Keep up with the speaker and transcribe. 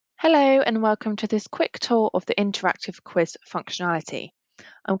Hello and welcome to this quick tour of the interactive quiz functionality.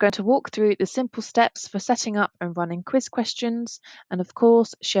 I'm going to walk through the simple steps for setting up and running quiz questions and of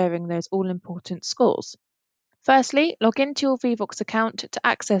course sharing those all-important scores. Firstly, log into your Vevox account to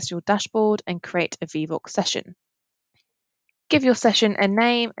access your dashboard and create a Vevox session. Give your session a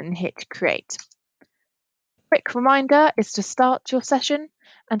name and hit create. Quick reminder is to start your session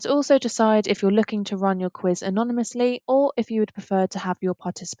and to also decide if you're looking to run your quiz anonymously or if you would prefer to have your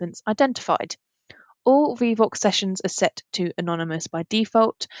participants identified. All Vevox sessions are set to anonymous by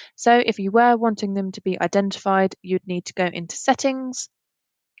default, so if you were wanting them to be identified, you'd need to go into Settings,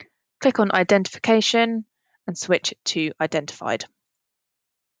 click on Identification, and switch to Identified.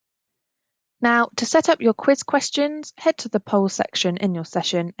 Now, to set up your quiz questions, head to the poll section in your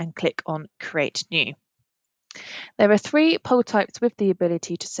session and click on Create New. There are 3 poll types with the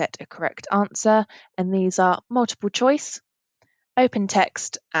ability to set a correct answer, and these are multiple choice, open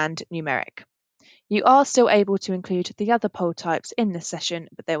text, and numeric. You are still able to include the other poll types in this session,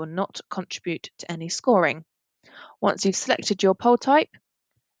 but they will not contribute to any scoring. Once you've selected your poll type,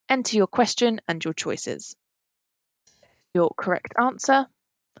 enter your question and your choices. Your correct answer,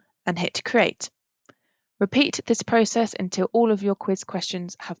 and hit create. Repeat this process until all of your quiz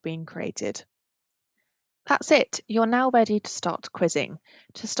questions have been created. That's it, you're now ready to start quizzing.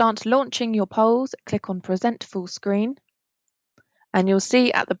 To start launching your polls, click on Present Full Screen, and you'll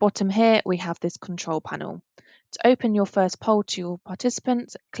see at the bottom here we have this control panel. To open your first poll to your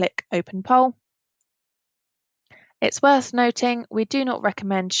participants, click Open Poll. It's worth noting we do not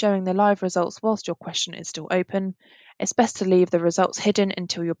recommend showing the live results whilst your question is still open. It's best to leave the results hidden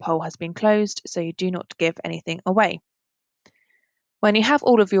until your poll has been closed so you do not give anything away. When you have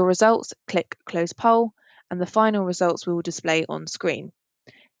all of your results, click Close Poll and the final results will display on screen.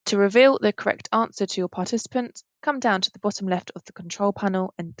 To reveal the correct answer to your participants, come down to the bottom left of the control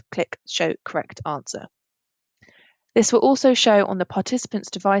panel and click Show Correct Answer. This will also show on the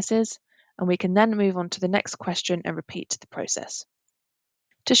participants' devices, and we can then move on to the next question and repeat the process.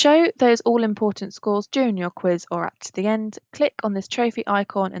 To show those all-important scores during your quiz or at the end, click on this trophy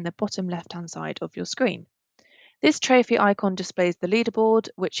icon in the bottom left-hand side of your screen. This trophy icon displays the leaderboard,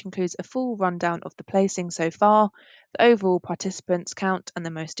 which includes a full rundown of the placing so far, the overall participants count, and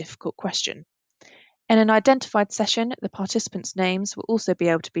the most difficult question. In an identified session, the participants' names will also be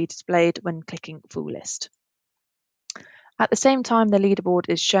able to be displayed when clicking Full List. At the same time the leaderboard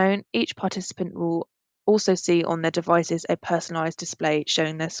is shown, each participant will also see on their devices a personalised display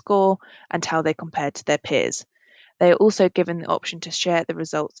showing their score and how they compare to their peers. They are also given the option to share the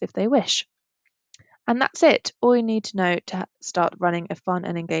results if they wish. And that's it, all you need to know to start running a fun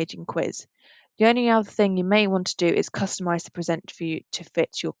and engaging quiz. The only other thing you may want to do is customise the present view to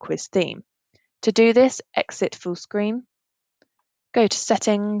fit your quiz theme. To do this, exit full screen, go to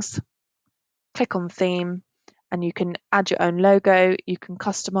Settings, click on Theme, and you can add your own logo, you can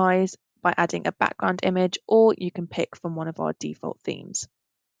customise by adding a background image, or you can pick from one of our default themes.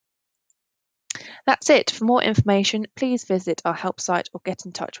 That's it. For more information, please visit our help site or get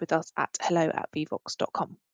in touch with us at hello@vevox.com.